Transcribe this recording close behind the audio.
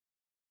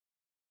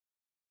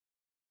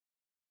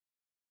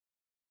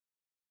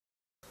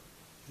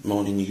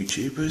Morning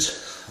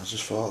YouTubers, I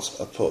just thought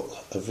I'd put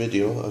a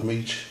video of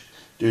me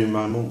doing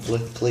my monthly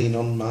clean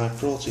on my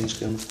protein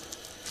skimmer,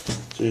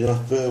 so you're going to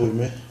have to bear with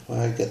me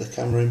while I get the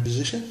camera in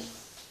position.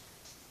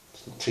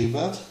 It's not too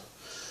bad.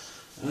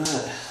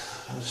 Right,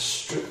 I'll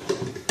strip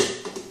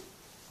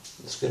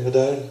the skimmer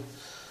down.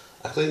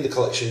 I cleaned the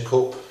collection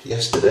cup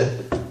yesterday,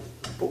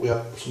 but we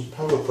had some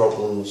power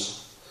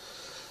problems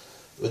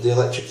with the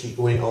electric keep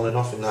going on and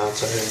off in our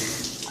town,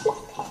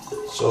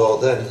 so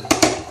then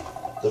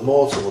the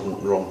motor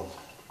wouldn't run,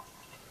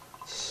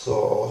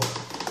 so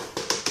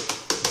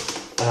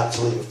I had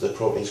to leave the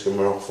protein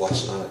skimmer off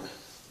last night.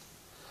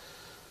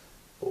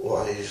 But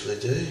what I usually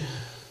do is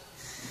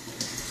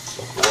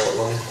I put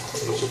water on it,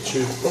 use a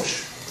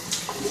toothbrush,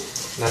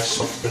 nice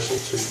soft bristle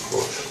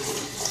toothbrush,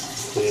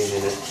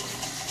 cleaning it.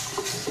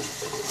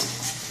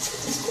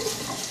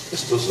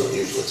 This doesn't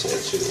usually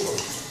take too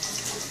long,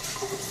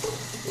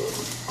 but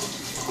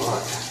I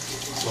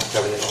like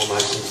having it all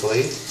nice and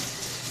clean.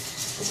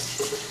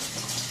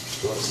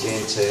 So that's the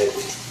intake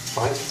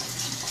pipe.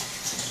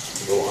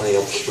 Don't want any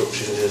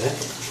obstructions in it.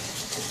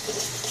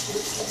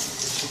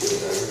 Just give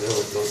it a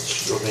really good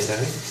scrubbing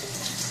down.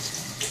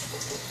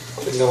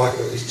 The thing I like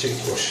about this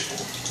toothbrush,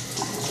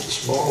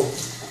 it's small,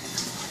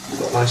 it's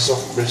got nice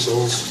soft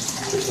bristles,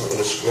 so it's not going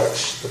to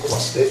scratch the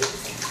plastic.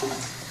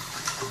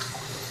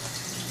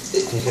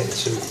 It can get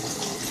into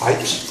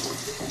pipes,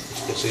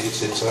 you can see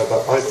it's inside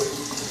that pipe.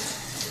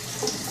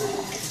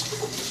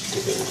 Just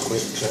give it a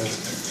quick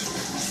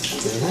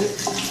spin out.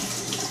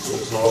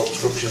 There's no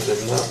obstructions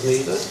in that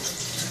neither.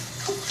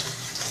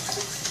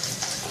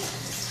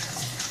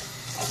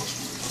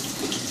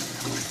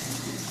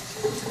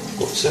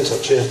 But since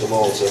I've changed the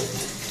motor,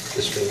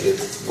 this thing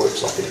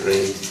works like a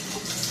dream.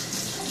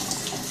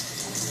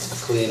 I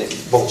clean it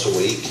once a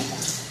week.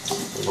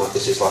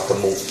 This is like a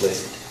monthly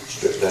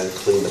strip down,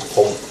 clean the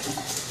pump,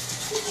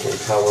 clean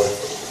power,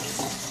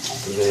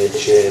 the main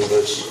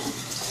chambers.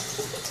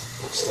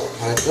 That's that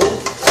pipe done.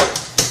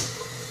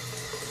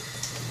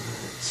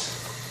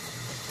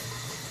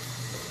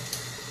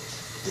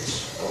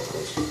 This all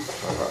goes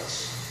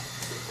parrots.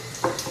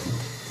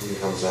 Your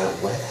hands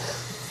aren't wet.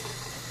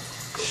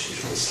 Just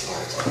usually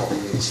slides out in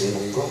the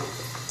single go.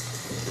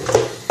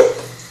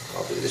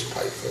 I'll do this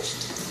pipe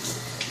first.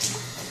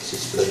 This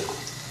is the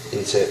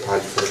intake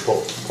pipe for the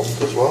pump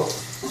as well.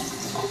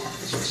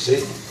 As you can see,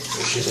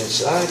 pushes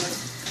inside.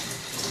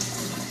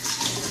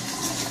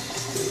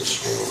 Do the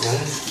screw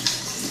around.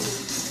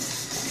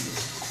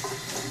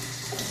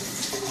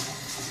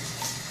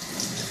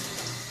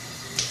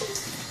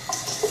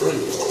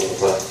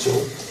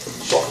 Tool,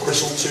 soft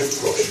bristle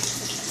toothbrush.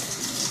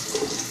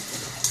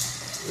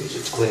 Use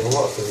it to clean a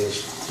lot of things.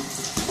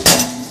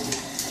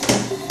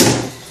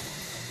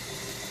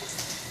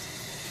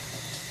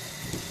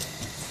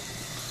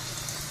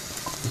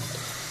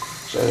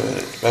 So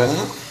by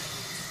that,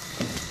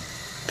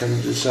 can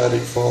you decide it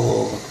fall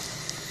over?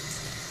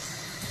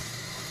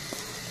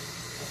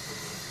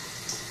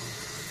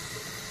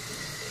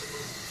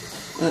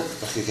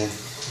 Back again.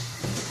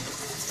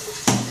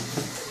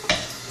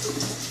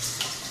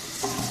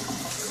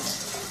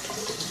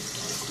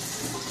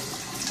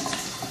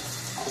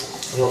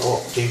 I don't know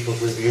what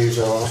people's reviews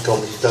are like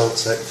on this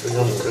deltec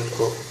 300,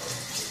 but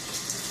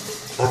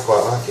I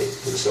quite like it.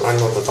 It's the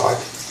hang on the bag.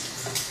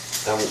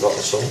 I haven't got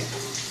the sump.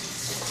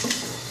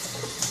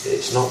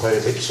 It's not very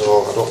big,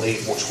 so I don't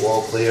need much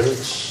wall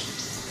clearance.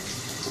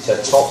 The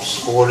top's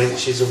 4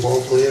 inches of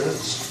wall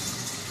clearance.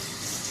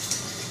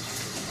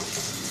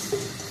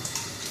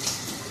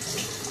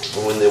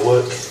 And when they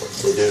work,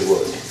 they do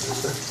work.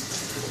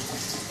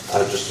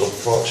 I'm just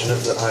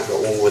unfortunate that I got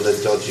one with a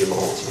dodgy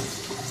motor.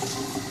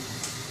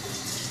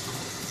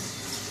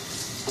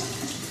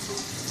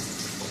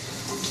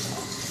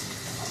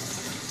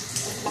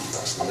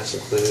 Nice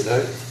and cleared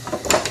out.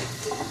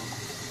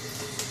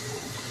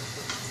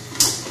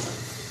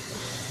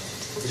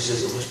 This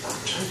is almost bad.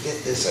 Try and get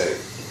this out.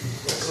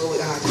 That's all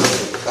it had to do.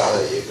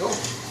 There you go.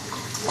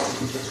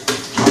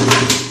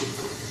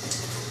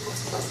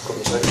 That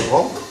couldn't take them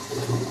long.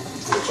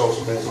 Which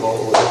also brings them all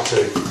the way up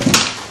too.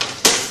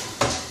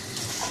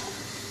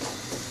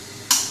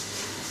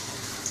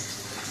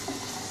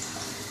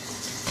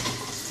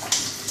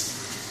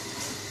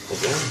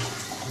 Again,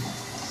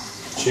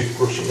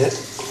 toothbrushing it.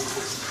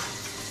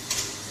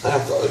 I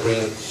have got a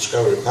green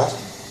scouring pad,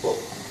 but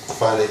I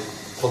find it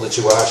probably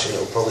too harsh and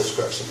it'll probably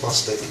scratch the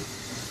plastic.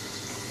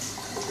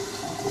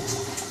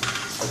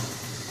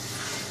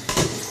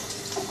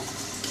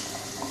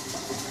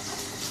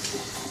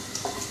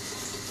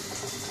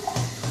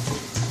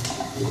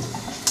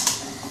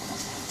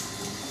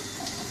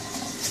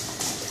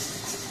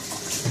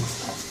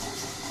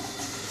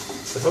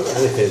 If I've got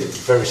anything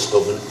very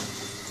stubborn,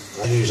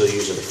 I usually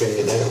use a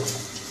fingernail.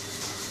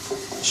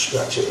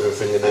 Scratch it with a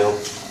fingernail.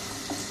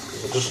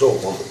 I just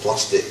don't want the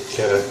plastic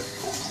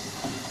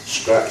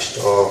scratched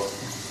or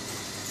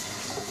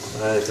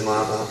anything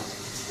like that.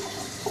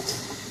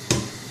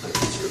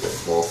 It's a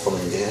bit more fun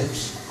and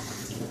games.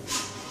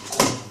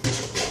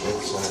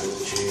 Inside of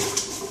the tube.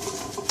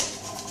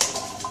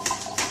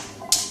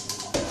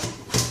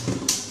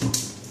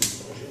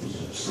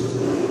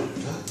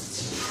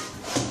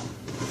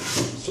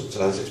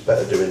 sometimes it's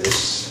better doing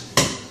this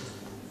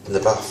in the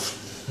bath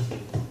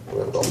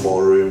where I've got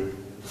more room.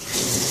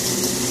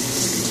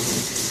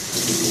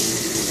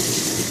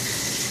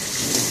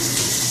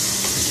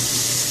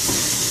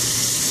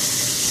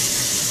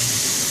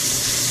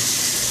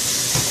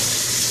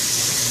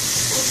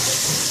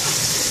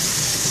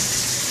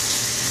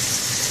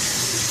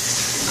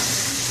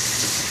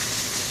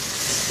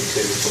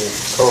 Into some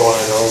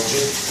coralline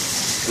algae,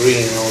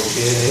 green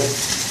algae in here.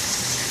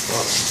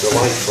 That's the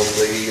light from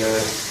the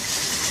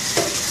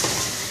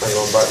hang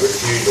on back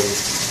refusal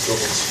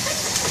doesn't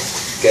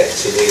get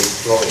to the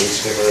lighting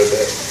skimmer a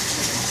bit.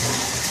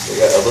 We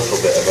get a little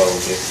bit of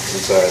algae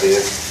inside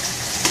here.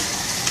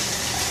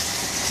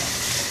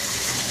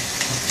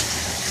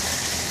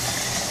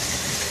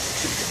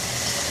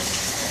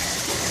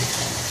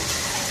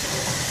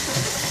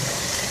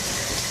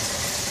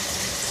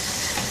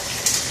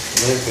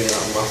 The main thing that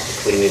I'm after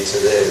cleaning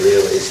today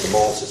really is the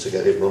motor to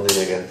get it running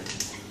again.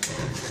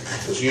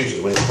 Because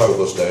usually when the power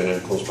goes down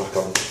and comes back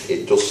on,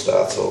 it does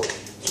start up.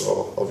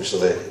 So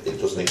obviously it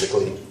does need to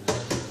clean.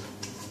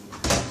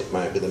 It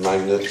might be the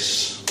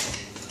magnets.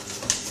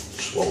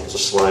 Just want the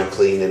slime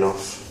cleaning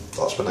off.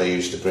 That's when I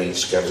use the green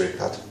scabbery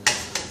pad.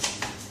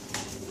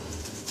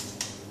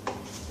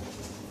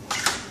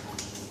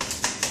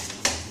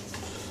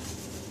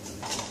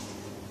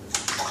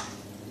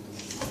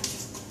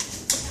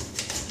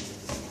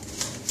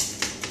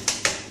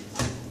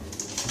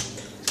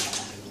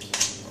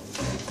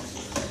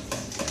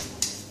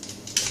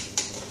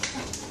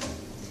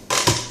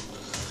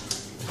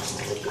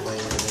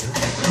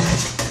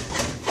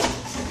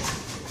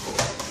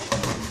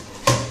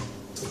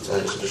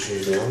 Sometimes I just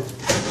use my hand.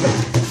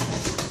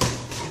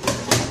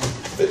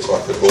 Bits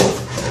like a glove.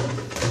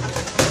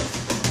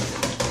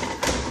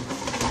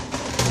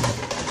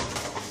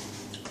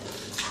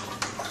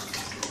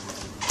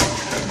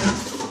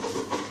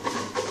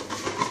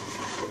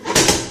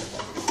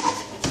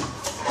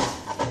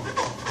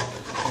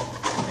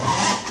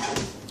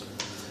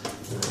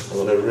 I'm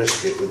going to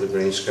risk it with the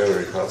green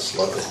scouring pad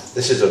slightly.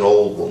 This is an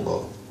old one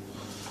though.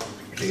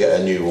 If you get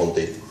a new one,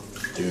 they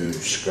do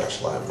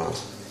scratch like mad.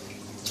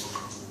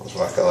 That's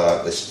why I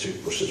like this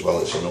toothbrush as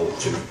well, it's an old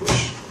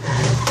toothbrush.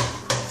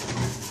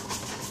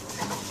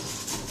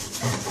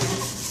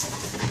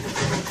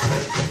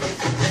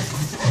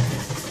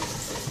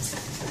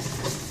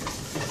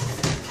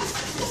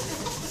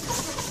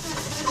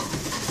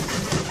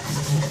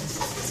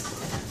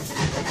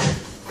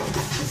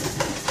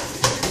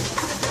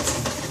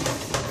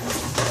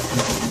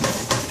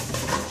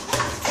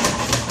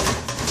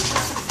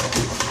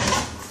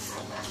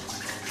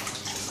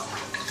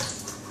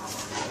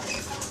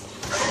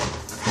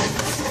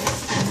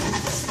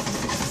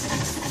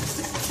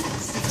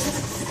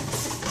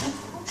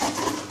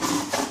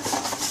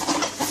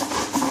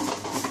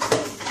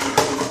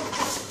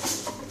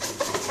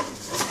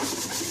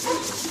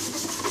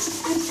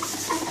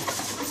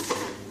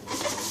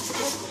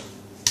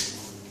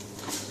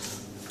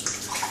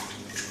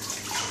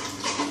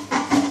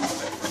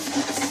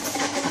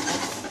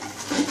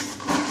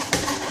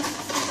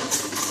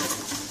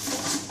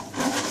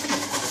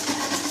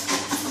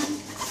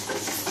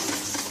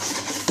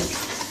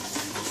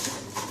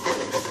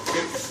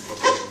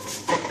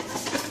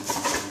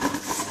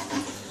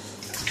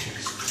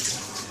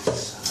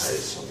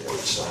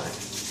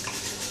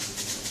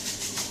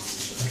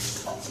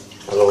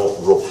 I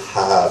don't rub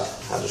hard,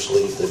 I just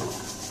leave the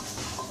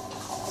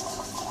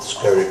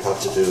scouring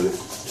pad to do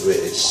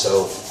it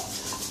itself.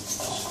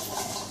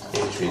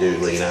 If you do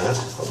lean hard,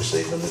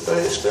 obviously you're going to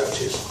get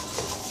scratches.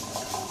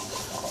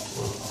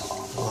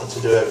 I like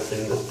to do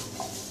everything that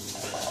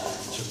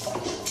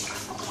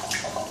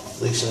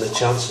leaves in the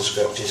chance of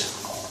scratches.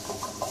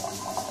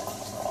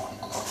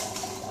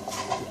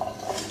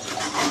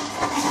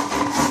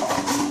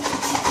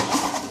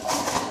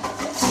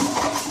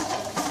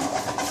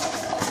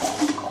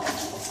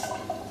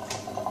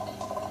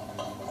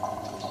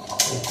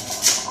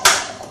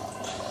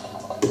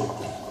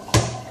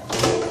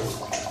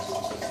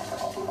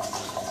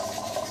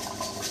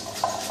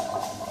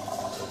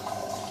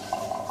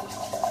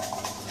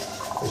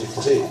 As you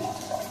can see,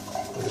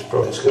 this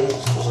bronze scum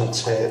doesn't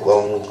take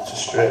long to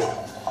strip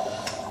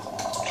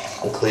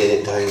and clean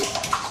it down.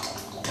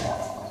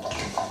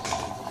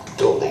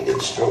 Don't need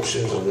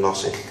instructions or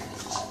nothing.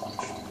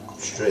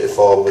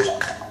 Straightforward.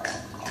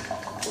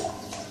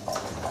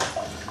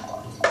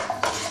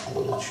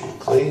 Another tube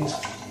cleaned.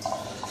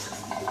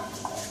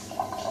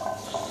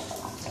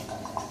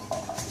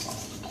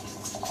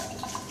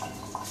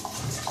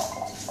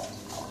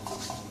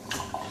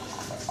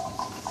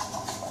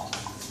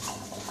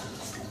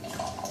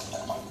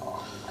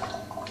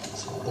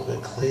 A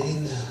bit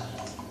cleaned.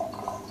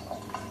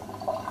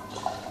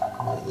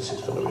 Right, this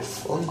is going to be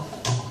fun.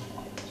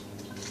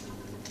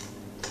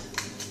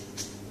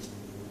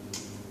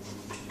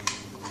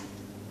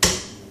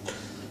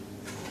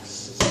 This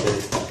is the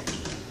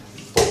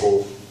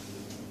bubble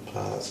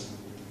part.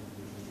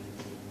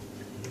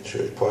 Make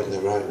sure it's pointing the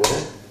right way.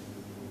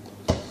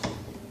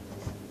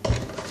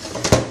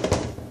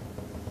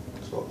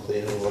 It's not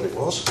cleaning what it wants.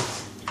 was.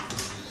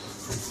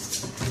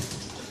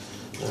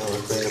 Now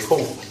we'll clean the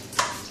pump.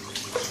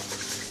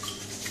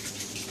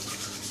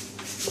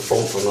 The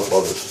pump I'm not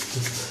bothered.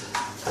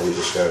 I use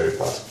a scouring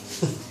pad.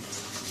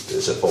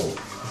 It's a pump.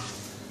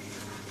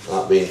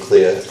 That being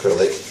clear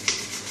acrylic,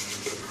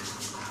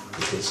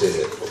 you can see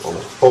it on a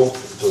pump,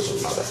 it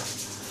doesn't matter.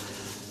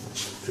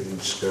 Clean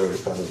scouring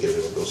pad and give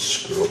it a good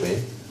scrub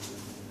in.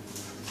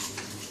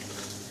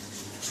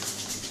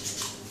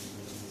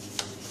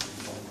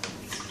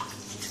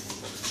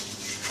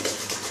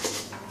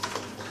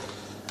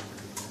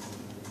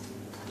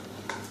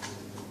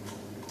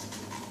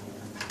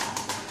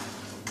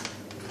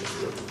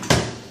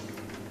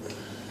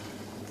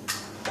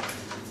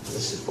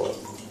 This is what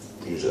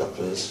usually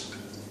happens,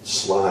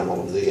 slime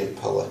on the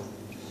impeller.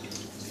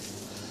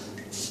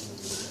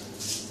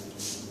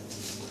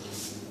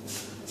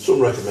 Some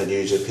recommend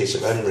using a piece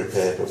of emery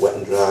paper, wet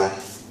and dry,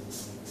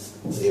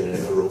 and giving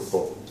it a rub,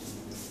 but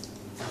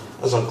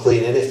as I'm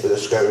cleaning it with a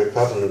scouring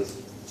pad and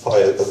apply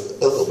a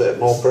little bit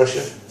more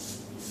pressure,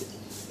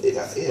 it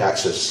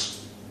acts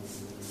as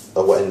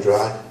a wet and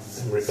dry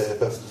emery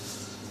paper.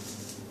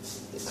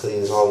 It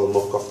cleans all the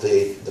muck off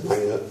the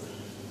magnet.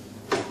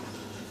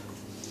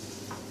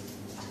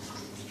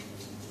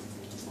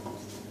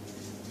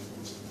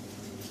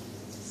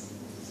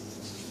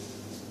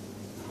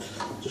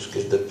 Just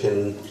give the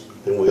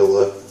pinwheel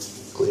a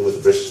clean with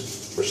the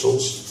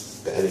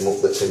bristles, get any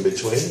muck that's in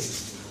between.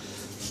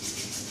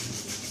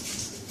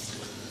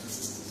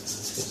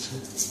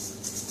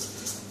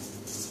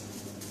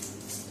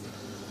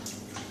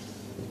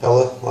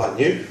 Impeller like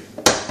new.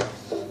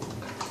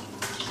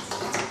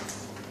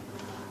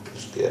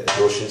 Just get a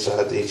brush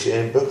inside the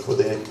chamber where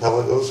the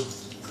impeller goes.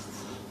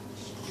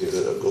 Give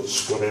it a good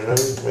scrubbing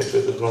around, make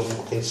sure there's no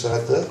muck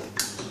inside there.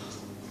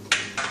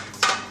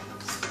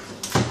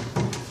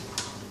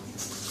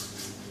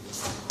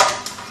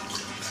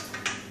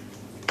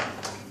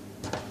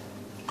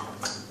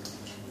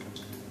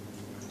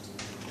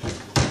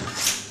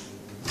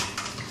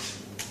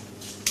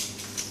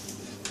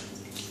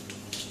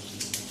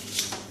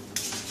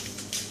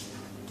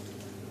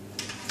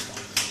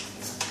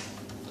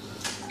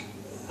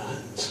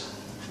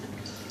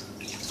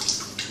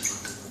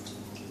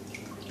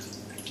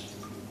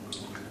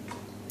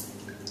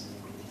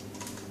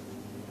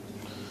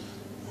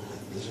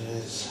 This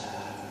is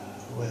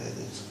where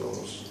this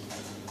goes.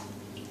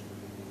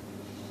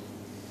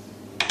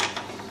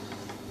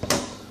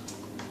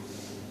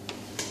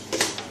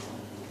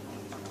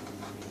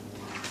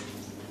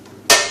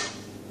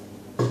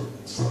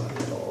 Slide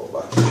it all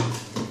back.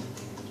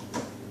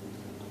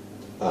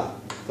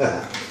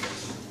 There.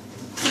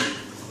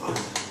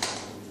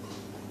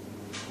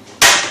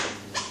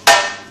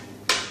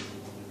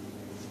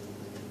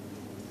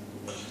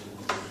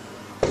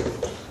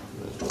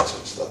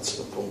 Attach that to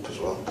the pump as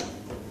well.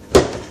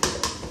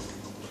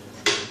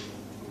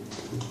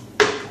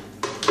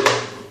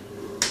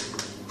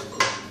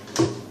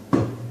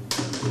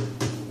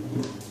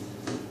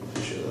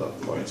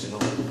 Pointing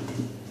up.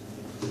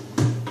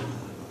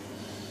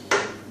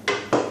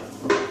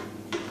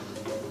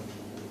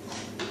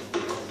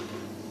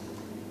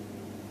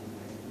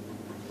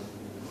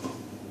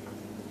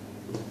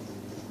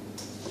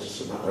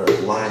 Just a matter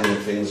of lining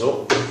things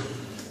up to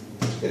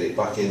get it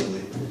back in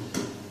the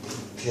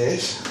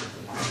case.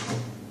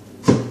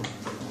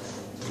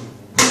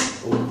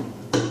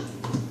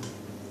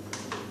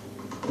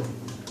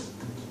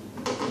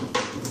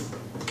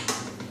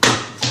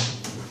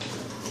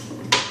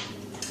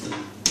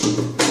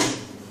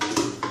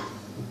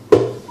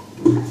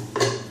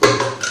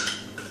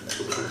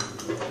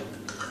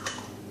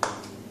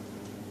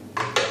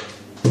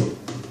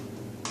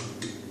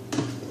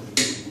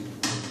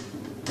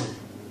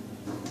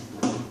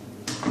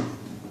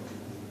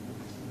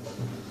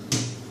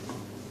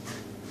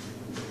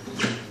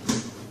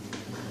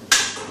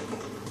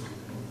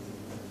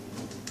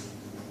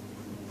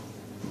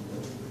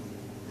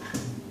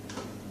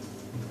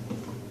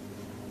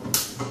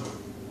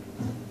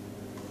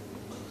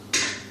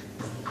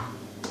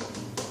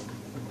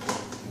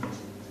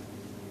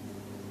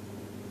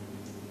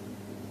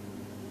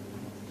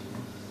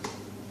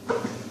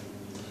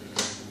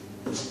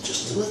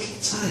 Just a little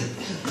tight.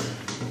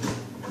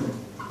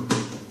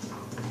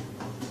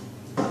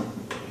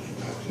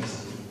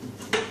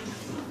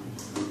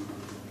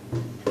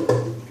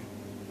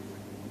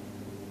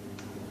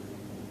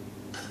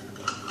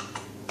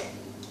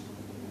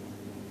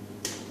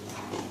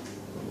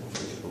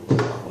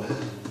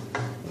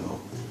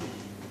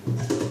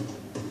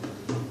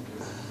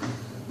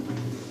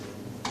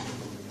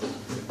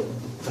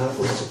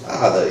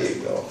 There you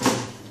go.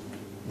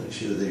 Make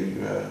sure the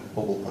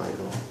bubble pipe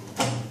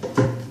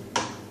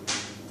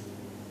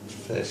is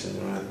facing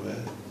the right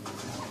way.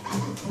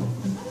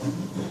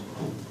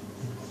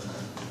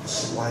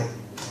 Slight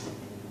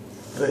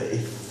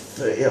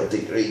 30 odd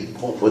degree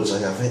upwards I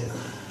have it.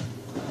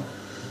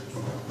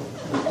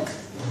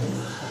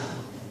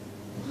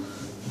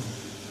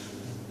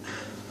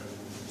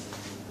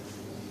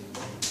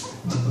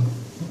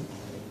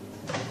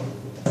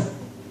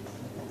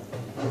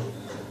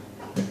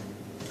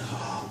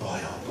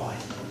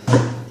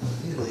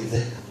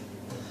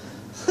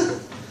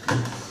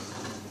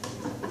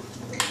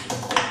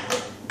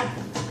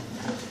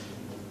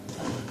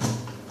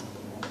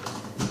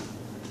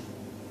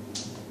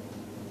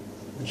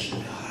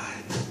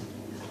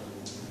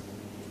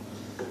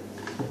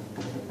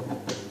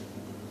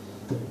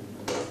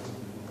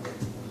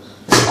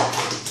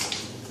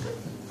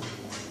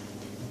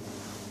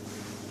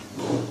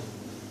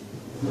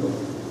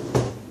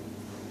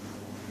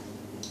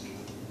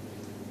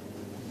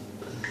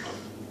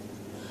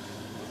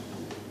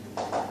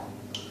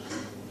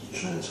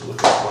 trying to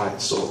look at why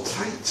it's so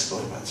tight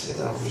going back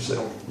together. Obviously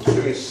I'm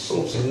doing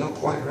something not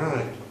quite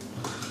right.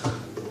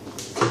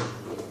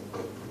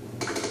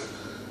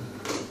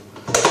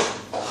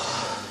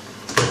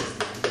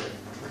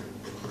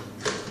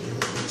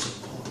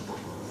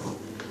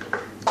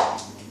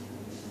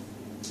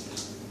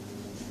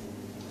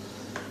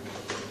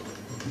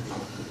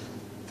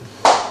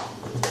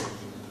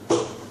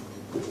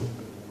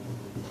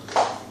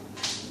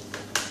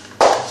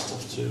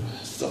 To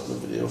stop the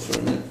video for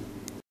a minute.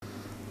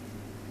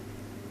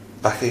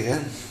 Back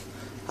again.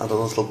 Had a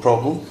little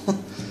problem.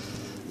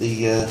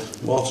 The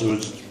motor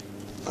was,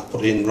 I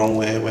put it in wrong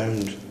way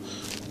round,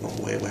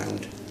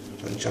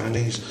 in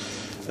Chinese.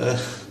 I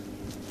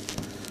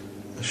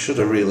should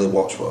have really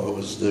watched what I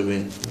was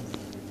doing.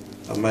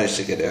 I managed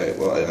to get it out.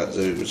 What I had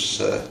to do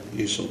was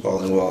use some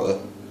boiling water.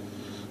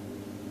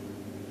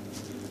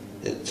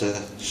 It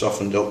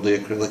softened up the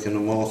acrylic in the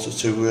motor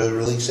to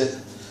release it.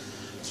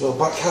 So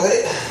back at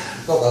it,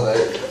 got that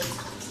out.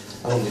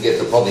 I want to give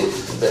the body a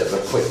bit of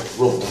a quick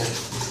rub down.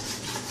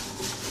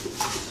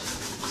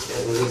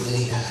 Get rid of the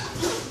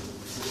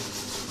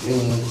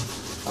green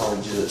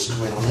algae that's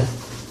coming on it.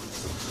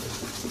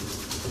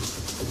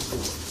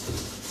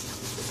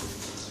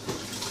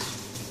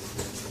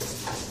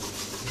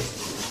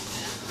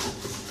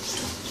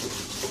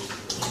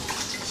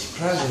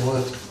 Surprising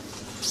what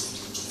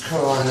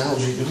Caroline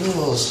algae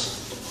grows.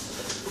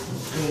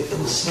 Go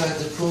inside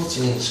the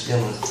protein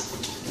skimmer.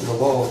 The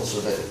walls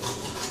of it.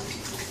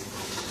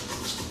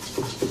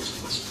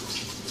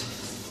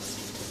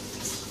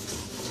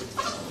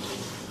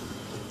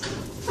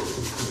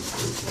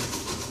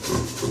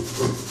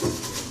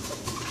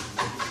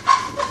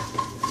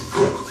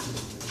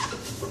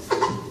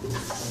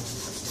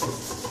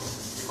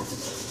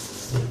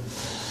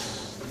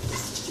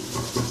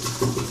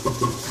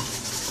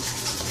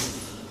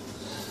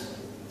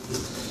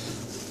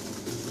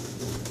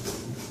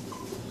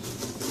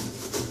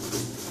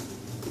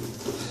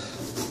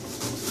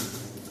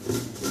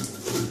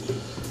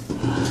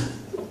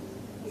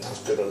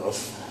 Good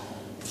enough.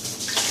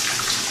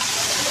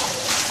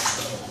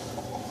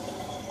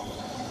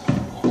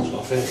 So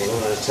I think we're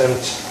going to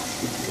attempt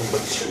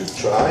number 2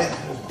 try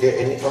of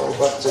getting it all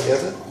back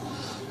together.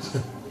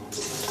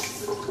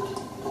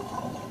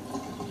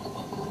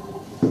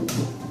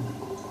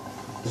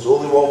 There's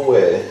only one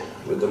way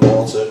with the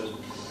motor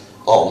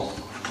on,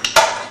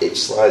 it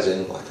slides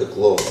in like a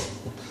glove.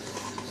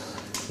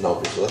 And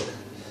obviously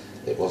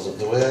it wasn't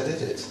the way I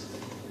did it.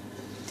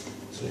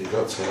 So you've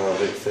got to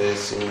have it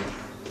facing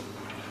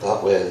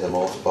that way, the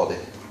motor body.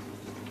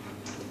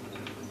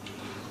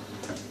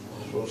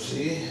 We'll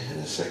see in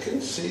a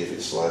second, see if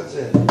it slides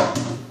in.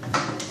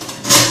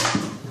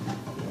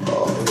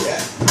 Oh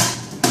yeah.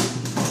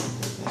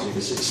 As you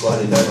can see, it's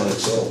sliding down on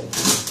its own.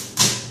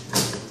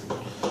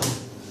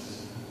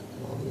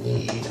 I'll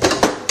need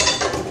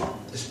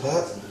this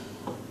part,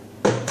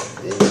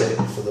 the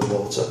intake for the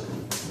motor.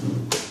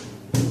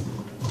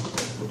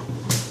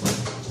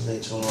 I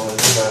need to line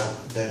the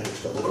part down,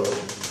 it's got the road.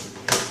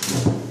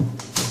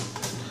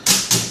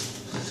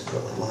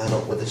 Got to line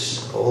up with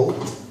this hole.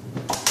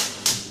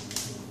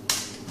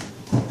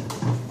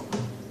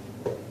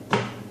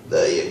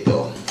 There you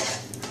go.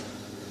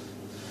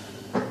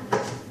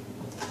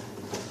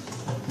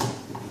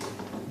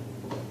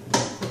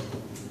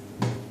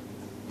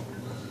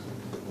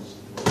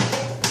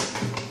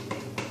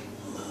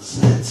 That's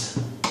it.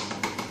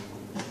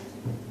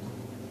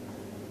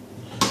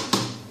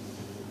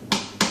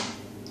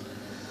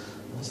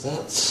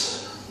 That's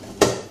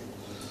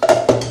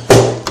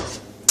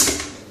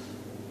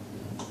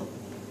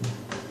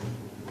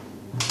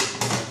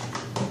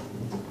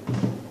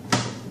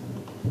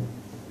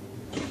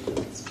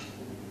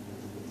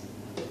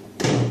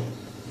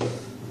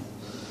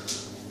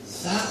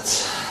that.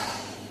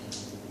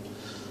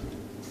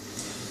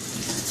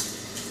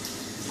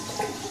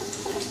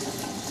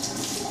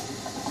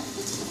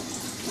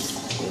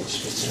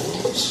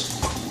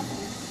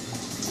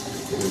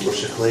 Give it a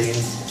brush of clean,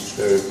 just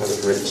go kind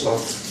of rinse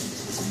off.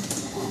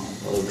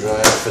 I'll dry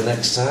it for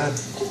next time.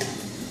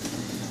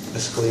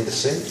 Let's clean the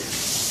sink.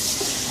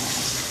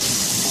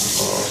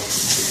 Or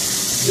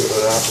the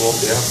other half won't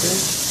be happy.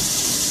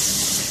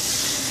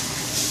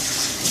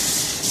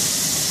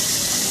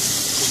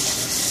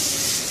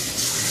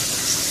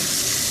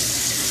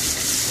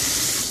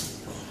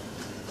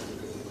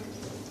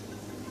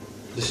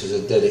 This is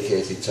a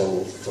dedicated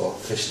towel for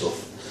fish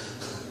stuff.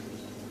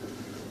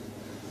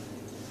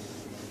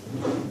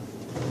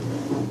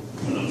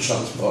 I'm not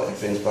transporting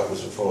things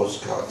backwards and forwards,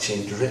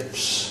 catching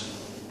drips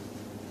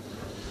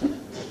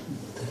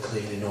and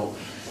cleaning up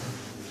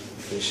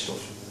fish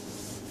stuff.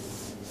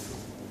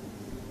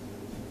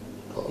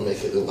 Got to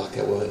make it look like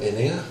I weren't in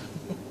here.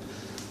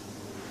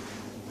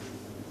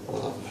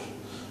 Well,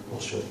 I'll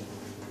show you.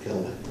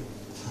 Kill me.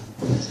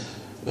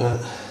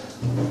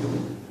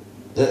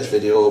 The next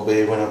video will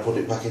be when I put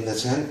it back in the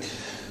tank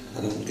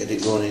and get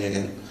it running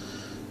again.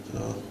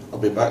 So I'll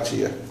be back to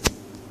you.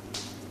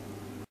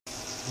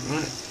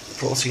 Right,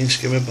 protein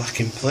skimmer back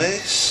in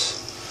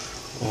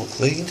place, all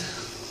clean.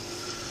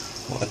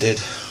 what I did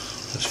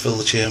was fill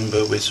the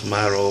chamber with some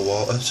RO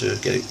water to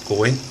get it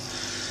going.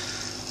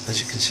 As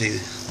you can see,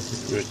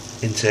 the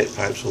intake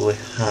pipe's only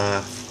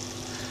half.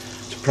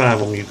 To prime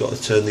them, you've got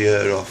to turn the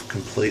air off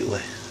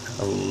completely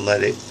and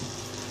let it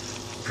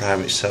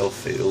prime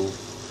itself. It'll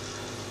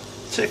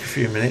take a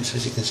few minutes.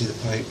 As you can see, the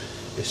pipe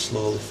is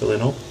slowly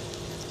filling up.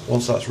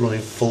 Once that's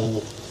running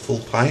full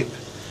pipe,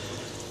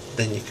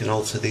 then you can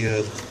alter the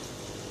air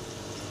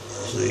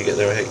so you get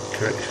the right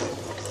correction,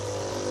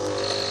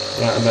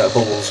 right amount of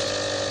bubbles.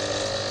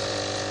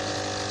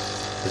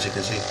 As you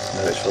can see,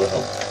 now it's filling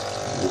up.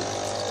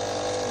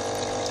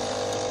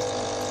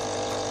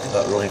 Leave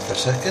that running for a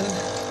second,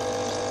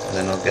 and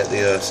then I'll get the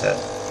air set.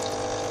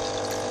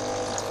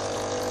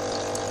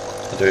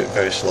 I do it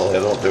very slowly. I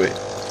don't do it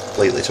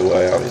completely to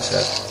where I have it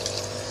set.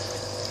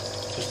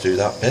 Just do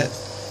that bit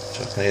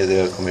so I can hear the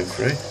air coming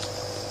through.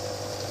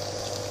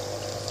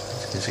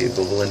 As you can see it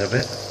bubbling a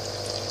bit.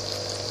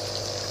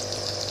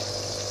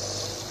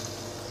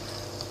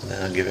 And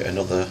then I'll give it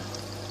another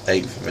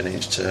 1/8 of an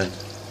inch turn,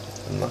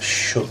 and that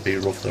should be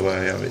roughly where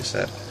I have it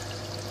set.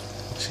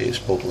 See, it's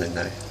bubbling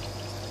now.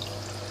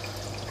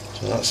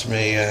 So that's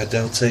my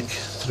deltec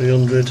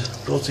 300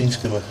 protein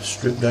skimmer,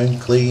 stripped down,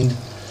 cleaned,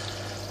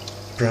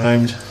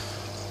 primed,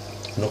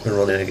 and up and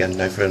running again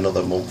now for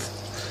another month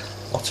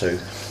or two,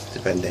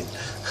 depending.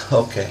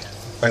 Okay,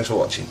 thanks for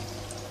watching.